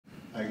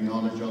I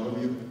acknowledge all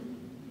of you.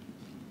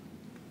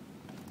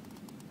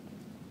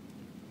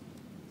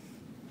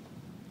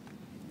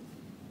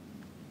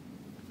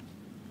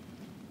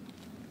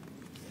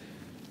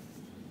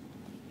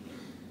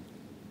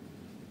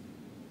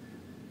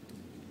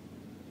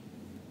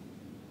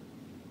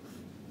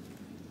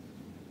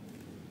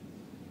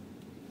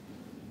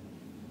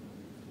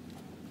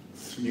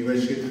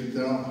 University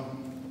now,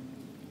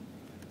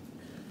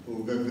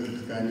 ugag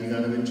kani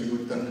nga namin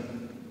chigutan.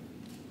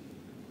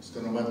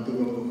 Gusto naman ito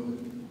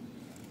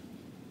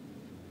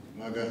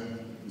maga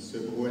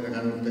gusto ko na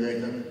kanong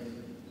tagay ta.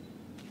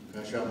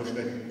 Kasyapos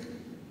ka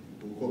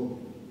buko.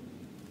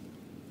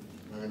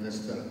 Maga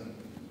nasta.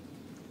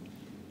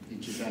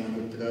 Ichisan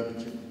ko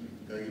tagay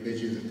kagi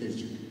beji the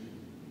teach.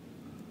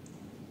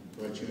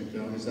 Watching it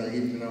now is I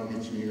get now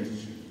get me.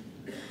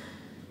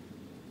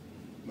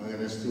 Maga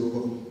nasta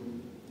ko.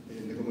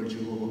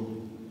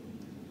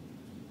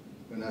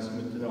 When I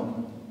submit to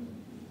them,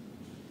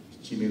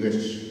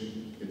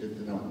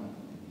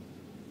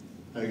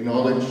 I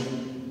acknowledge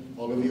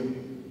all of you.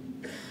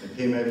 I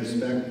pay my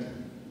respect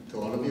to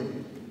all of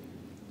you.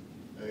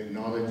 I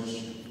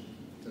acknowledge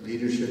the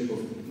leadership of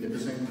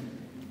Nipissing,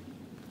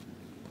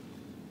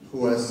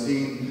 who has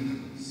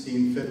seen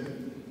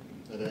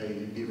fit that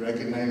I be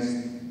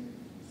recognized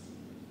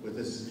with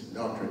this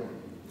doctorate.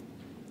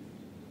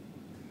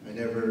 I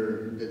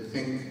never did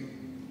think,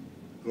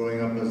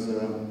 growing up as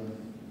a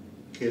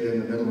kid in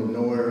the middle of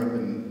nowhere up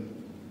in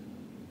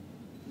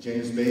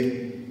James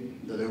Bay,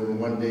 that I would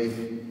one day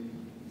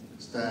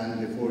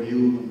stand before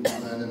you,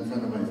 stand in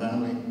front of my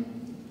family,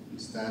 and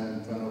stand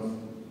in front of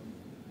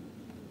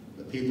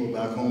the people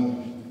back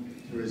home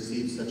to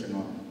receive such an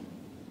honor.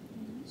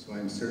 So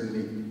I'm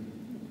certainly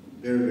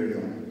very, very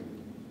honored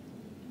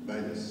by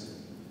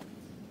this.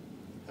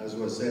 As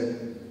was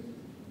said,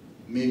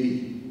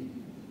 maybe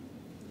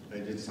I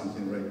did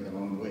something right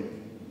along the way.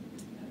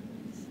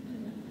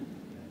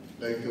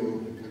 I'd like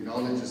to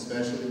acknowledge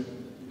especially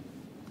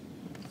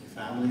the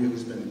family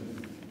who's been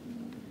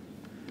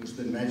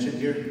mentioned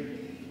here,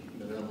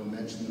 but I will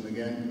mention them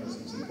again because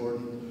it's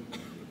important.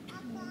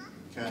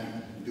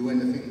 Can't do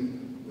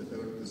anything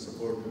without the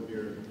support of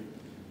your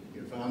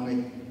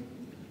family,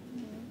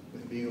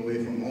 with being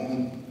away from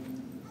home,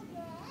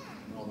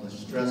 and all the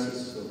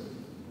stresses of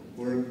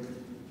work,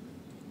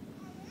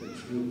 that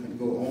you can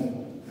go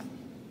home.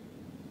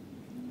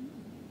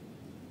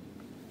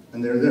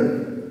 And they're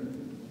there.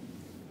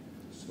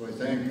 So I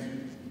thank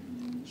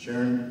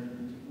Sharon,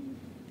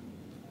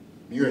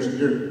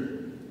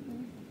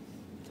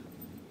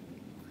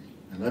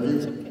 I love you.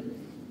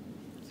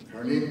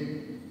 Carly,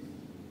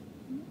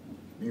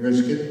 I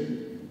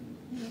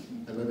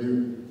love you.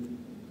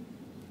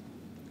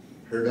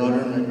 Her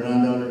daughter, my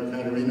granddaughter,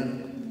 Katerina,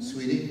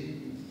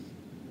 sweetie,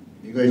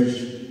 I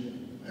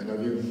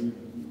love you.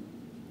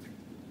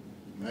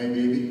 My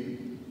baby,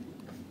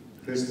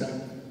 Krista,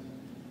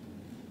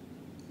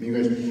 I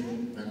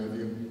love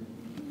you.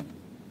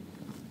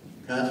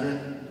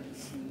 Catherine,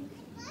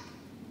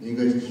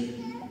 English,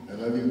 I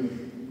love you.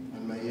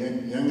 And my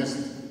youngest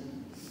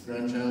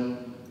grandchild,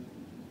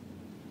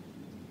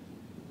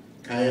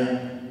 Kaya,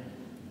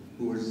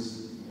 who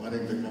was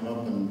wanting to come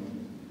up, and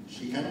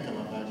she can't come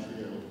up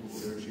actually,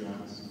 whatever she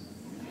wants.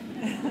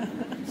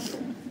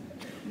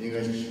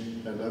 English,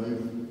 I love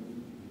you.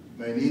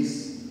 My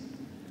niece,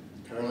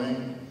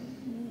 Caroline,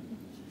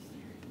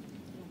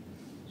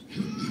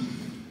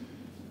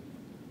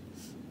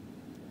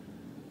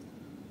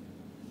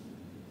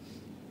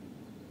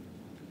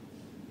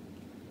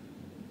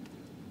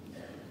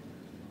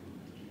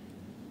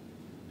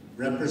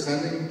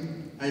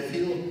 representing, I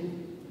feel,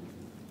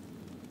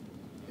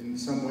 in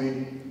some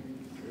way,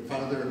 your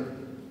father,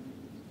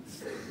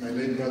 my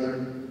late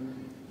brother,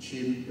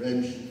 Chief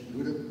Reg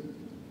Louttit.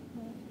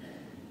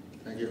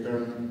 Thank you,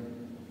 Caroline.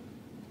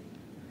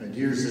 My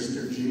dear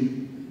sister,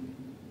 Jean.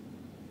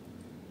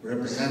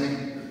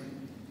 Representing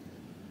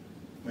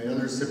my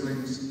other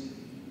siblings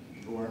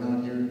who are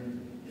not here.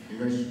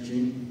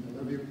 Jean, I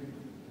love you.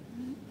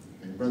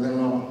 My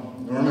brother-in-law,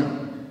 Norman.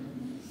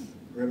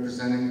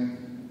 Representing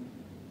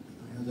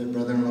the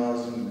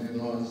brother-in-laws and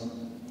in-laws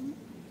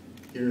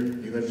here,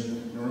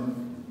 Norm.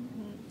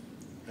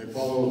 I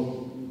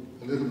follow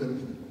a little bit,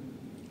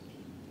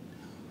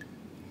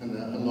 and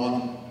a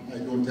lot. I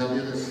don't tell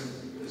you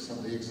this, some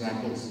of the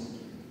examples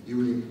you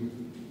will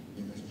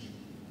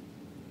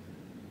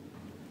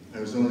I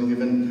was only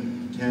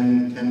given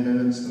 10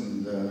 minutes,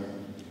 and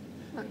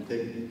I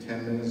take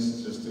 10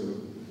 minutes just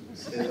to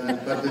say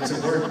that, but it's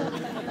important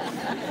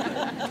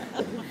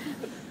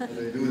that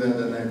I do that,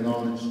 and I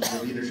acknowledge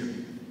the leadership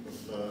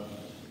of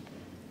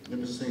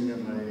Nipissing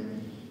and my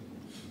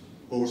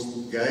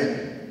host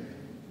guide.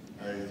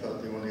 I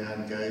thought they only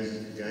had guides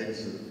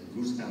at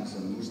goose camps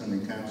and moose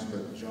hunting camps,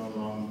 but John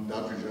Long,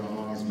 Dr. John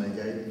Long is my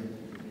guide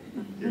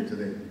here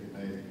today.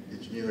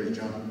 It's me,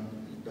 John,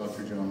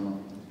 Dr. John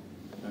Long,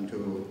 and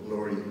to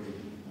Lori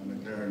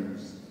McLaren,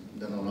 who's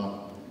done a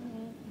lot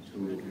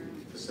to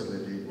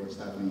facilitate what's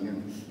happening here.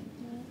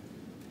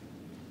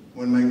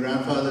 When my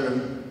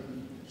grandfather,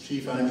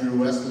 Chief Andrew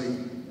Wesley,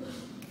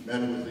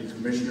 met with the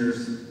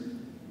commissioners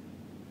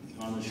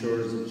on the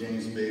shores of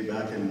James Bay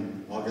back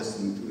in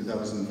August in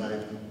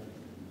 2005.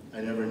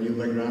 I never knew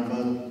my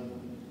grandfather,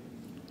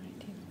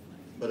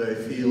 but I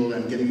feel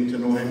I'm getting to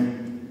know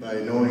him by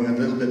knowing a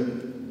little bit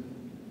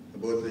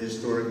about the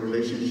historic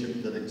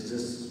relationship that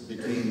exists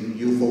between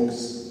you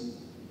folks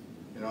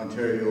in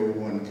Ontario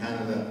and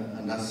Canada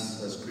and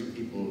us as Cree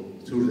people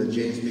through the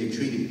James Bay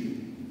Treaty,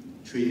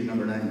 Treaty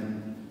number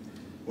 9.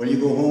 When you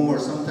go home or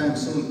sometime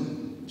soon,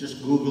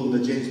 just Google the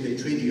James Bay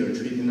Treaty or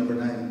Treaty number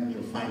 9,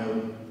 you'll find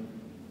out,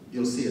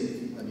 you'll see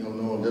it, and you'll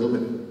know a little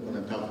bit what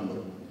I'm talking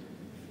about.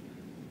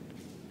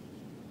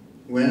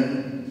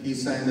 When he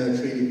signed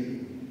that treaty,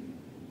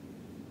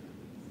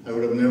 I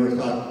would have never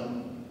thought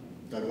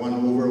that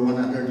over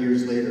 100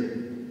 years later,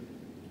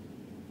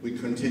 we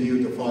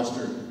continue to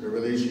foster the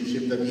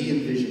relationship that he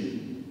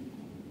envisioned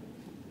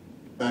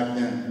back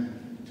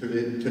then to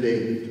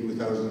today,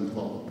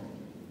 2012.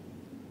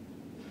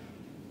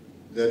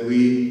 That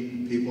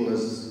we, people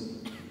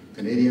as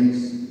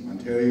Canadians,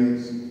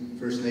 Ontarians,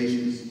 First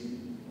Nations,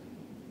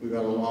 we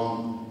got a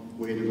long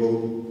way to go.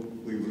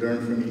 We've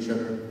learned from each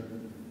other,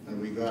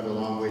 and we got a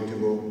long way to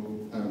go.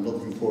 And I'm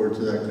looking forward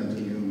to that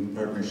continuing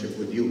partnership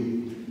with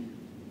you.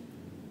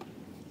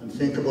 And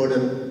think about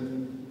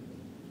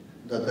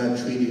it, that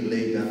treaty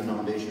laid that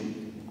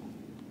foundation.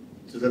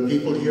 To the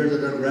people here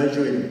that are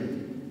graduating,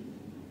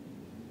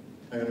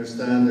 I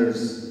understand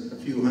there's a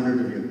few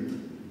hundred of you.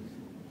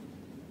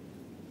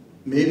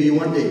 Maybe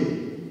one day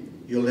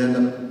you'll end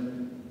up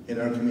in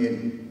our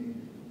community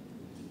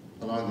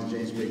along the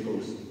James Bay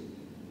coast.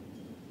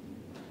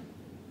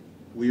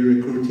 We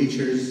recruit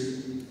teachers,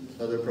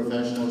 other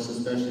professionals,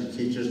 especially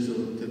teachers,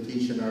 to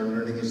teach in our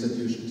learning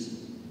institutions.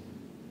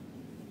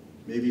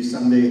 Maybe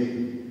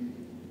someday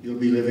you'll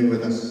be living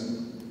with us.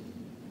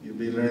 You'll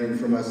be learning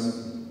from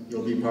us.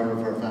 You'll be part of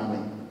our family.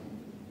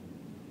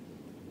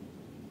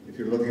 If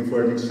you're looking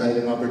for an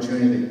exciting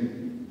opportunity,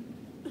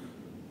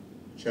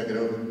 check it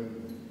out.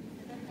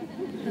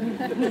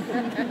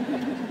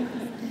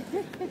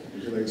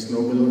 If you like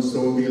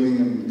snowmobiling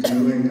and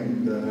canoeing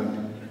and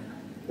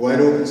wide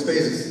open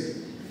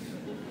spaces,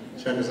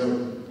 check us out.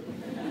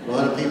 A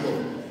lot of people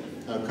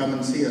come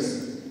and see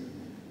us.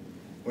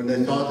 When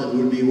they thought that it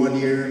would be 1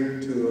 year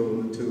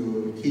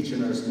to teach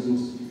in our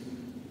schools,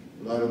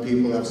 a lot of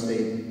people have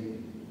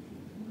stayed.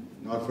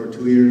 Not for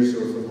 2 years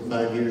or for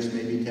 5 years,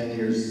 maybe 10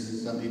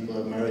 years. Some people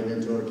have married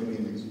into our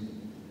communities.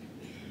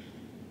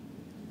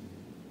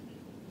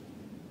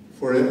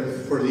 For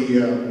the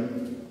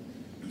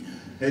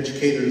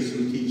educators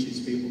who teach these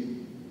people,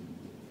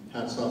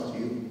 hats off to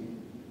you.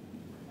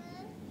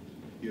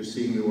 You're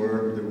seeing the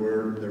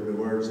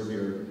rewards of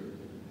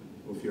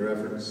your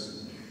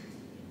efforts.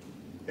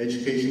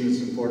 Education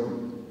is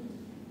important,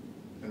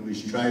 and we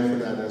strive for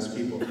that as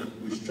people.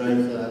 We strive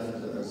for that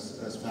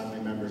as family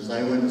members.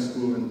 I went to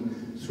school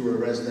through a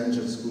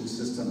residential school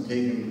system,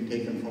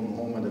 taken from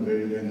home at a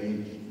very young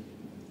age.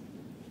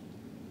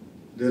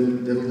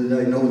 Little did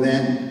I know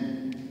then,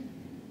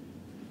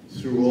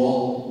 through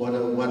all what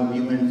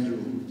we went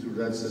through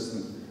that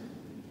system,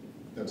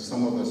 that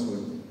some of us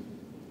would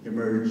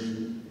emerge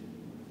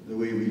the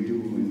way we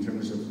do in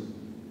terms of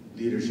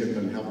leadership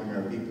and helping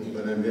our people.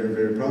 But I'm very,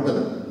 very proud of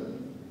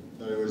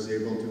that I was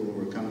able to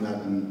overcome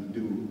that and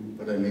do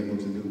what I'm able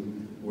to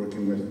do,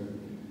 working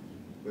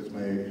with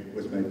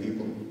my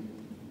people.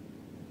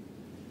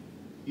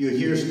 You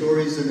hear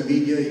stories in the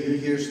media, you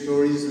hear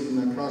stories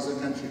across the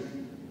country.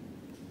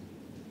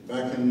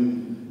 Back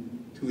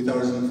in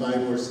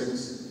 2005 or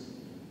 6,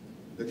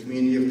 the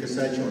community of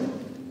Saskatchewan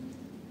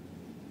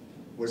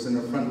was in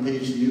the front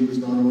page news,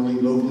 not only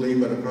locally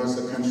but across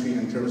the country,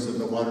 in terms of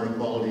the water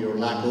quality or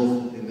lack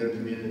of in their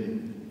community.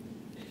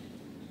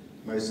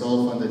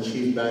 Myself and the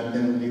chief back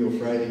then, Leo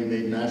Friday,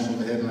 made national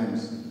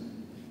headlines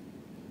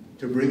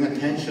to bring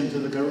attention to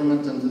the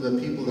government and to the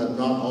people that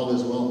not all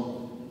is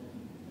well.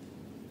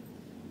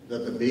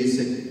 That the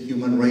basic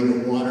human right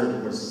of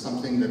water was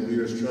something that we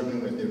were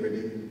struggling with every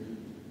day.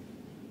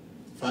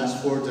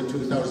 Fast forward to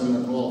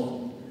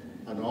 2012,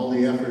 and all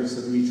the efforts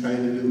that we tried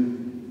to do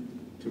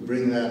to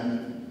bring that,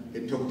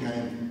 it took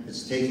time.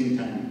 It's taking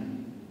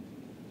time.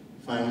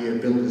 Finally,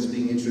 a bill is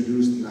being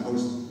introduced in the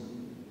House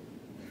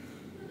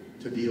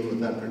to deal with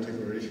that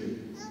particular issue.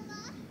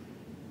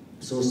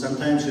 So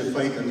sometimes you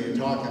fight and you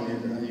talk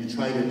and you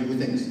try to do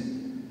things.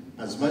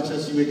 As much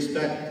as you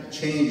expect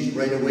change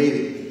right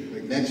away,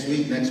 like next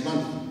week, next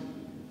month,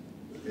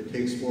 it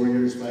takes 4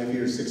 years, 5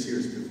 years, 6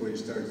 years before you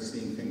start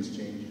seeing things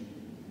change.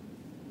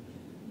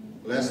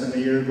 Less than a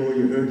year ago,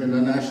 you heard in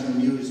the national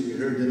news, you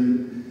heard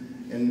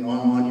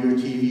on your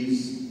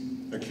TVs,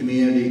 a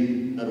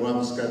community at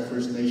Wabascat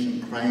First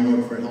Nation crying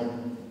out for help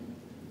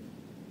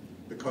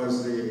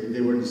because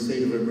they were in a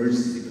state of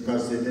emergency,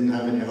 because they didn't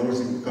have any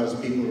housing, because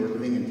people were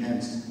living in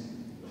tents.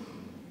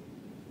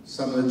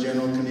 Some of the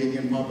general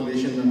Canadian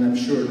population, and I'm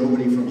sure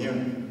nobody from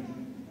here,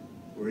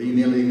 were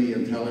emailing me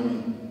and telling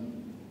me,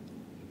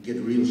 get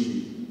real,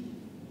 sheep.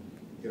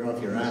 Get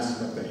off your ass,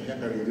 what the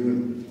heck are you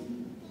doing?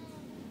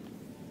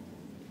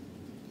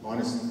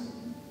 Honestly,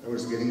 I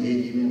was getting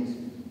 8 emails.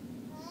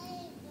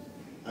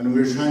 And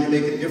we're trying to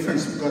make a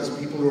difference because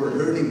people who are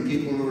hurting,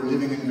 people who are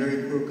living in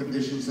very poor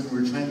conditions, and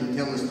we're trying to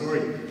tell a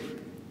story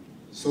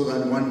so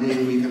that one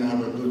day we can have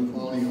a good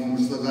quality home,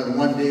 so that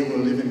one day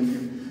we'll live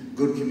in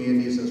good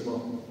communities as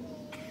well.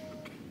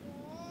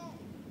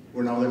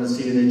 We're not going to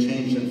see any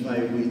change in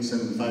 5 weeks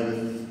and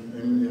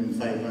in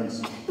 5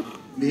 months.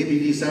 Maybe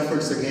these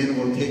efforts again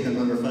will take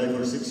another 5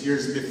 or 6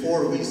 years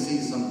before we see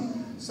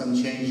some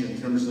change in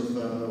terms of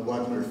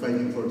what we're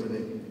fighting for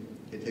today.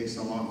 It takes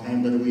a long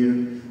time, but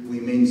we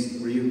remain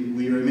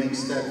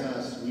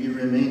steadfast, we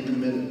remain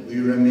committed, we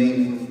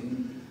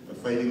remain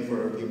fighting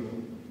for our people,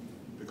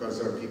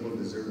 because our people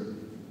deserve it.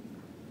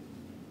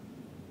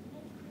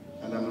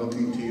 And I'm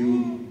looking to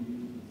you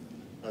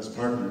as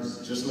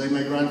partners, just like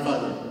my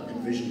grandfather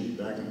envisioned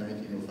back in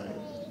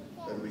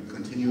 1905, that we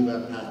continue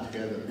that path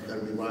together,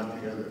 that we walk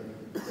together,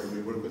 that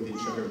we work with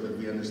each other, that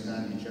we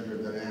understand each other,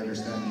 that I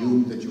understand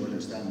you, that you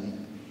understand me.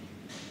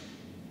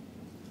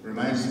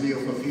 Reminds me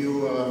of about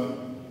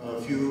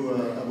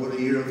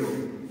a year ago.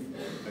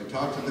 I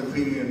talked to the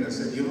Premier and I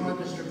said, you know what,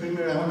 Mr.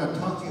 Premier, I want to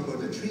talk to you about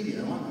the treaty.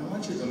 I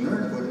want you to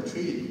learn about the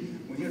treaty.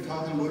 When you're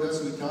talking about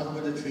us, we talk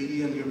about the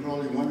treaty, and you're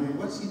probably wondering,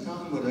 what's he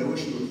talking about? I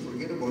wish you would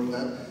forget about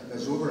that.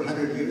 That's over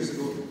 100 years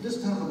ago.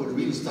 Just talk about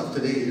real stuff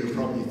today, you're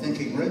probably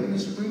thinking, right,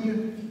 Mr.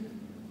 Premier?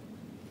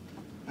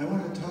 I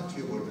want to talk to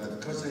you about that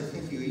because I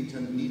think you need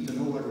to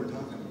know what we're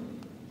talking about.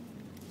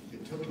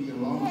 It took me a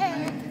long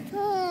time.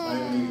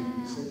 Finally,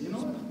 he said, you know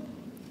what?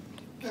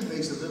 That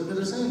makes a little bit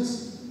of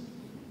sense.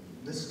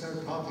 Let's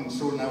start talking.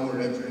 So now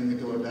we're entering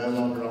into a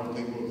dialogue round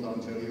table with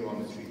Ontario on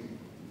the treaty.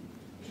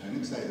 I'm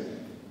excited.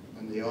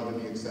 And they ought to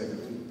be excited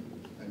too.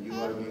 And you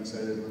ought to be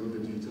excited a little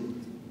bit too.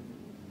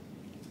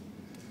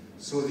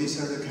 So these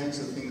are the kinds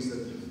of things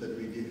that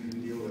we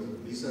deal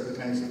with. These are the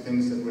kinds of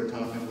things that we're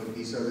talking about.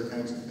 These are the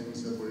kinds of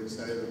things that we're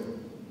excited about.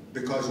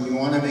 Because we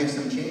want to make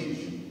some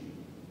change.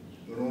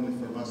 Not only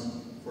for us,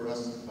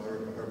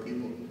 our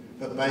people,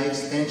 but by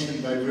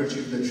extension, by virtue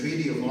of the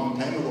treaty of a long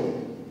time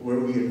ago, where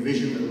we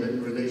envisioned a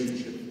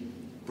relationship,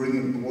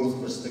 bringing both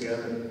of us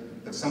together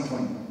at some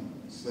point,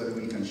 so that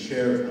we can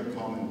share a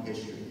common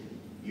history.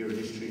 Your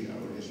history,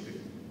 our history,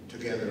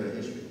 together a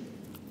history.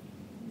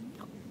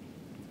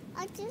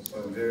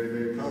 So I'm very,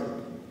 very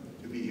proud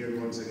to be here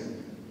once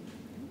again.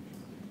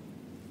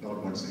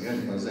 Not once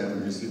again, because I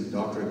haven't received a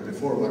doctorate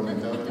before, what am I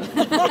talking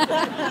about?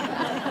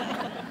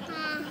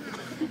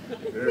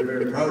 Very,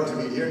 very proud to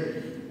be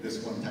here this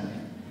one time.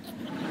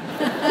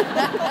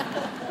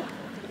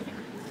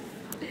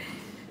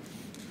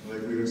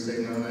 Like we would say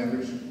in our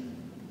language,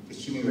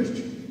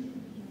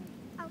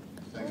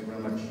 Thank you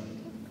very much.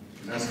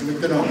 Nice to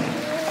meet you.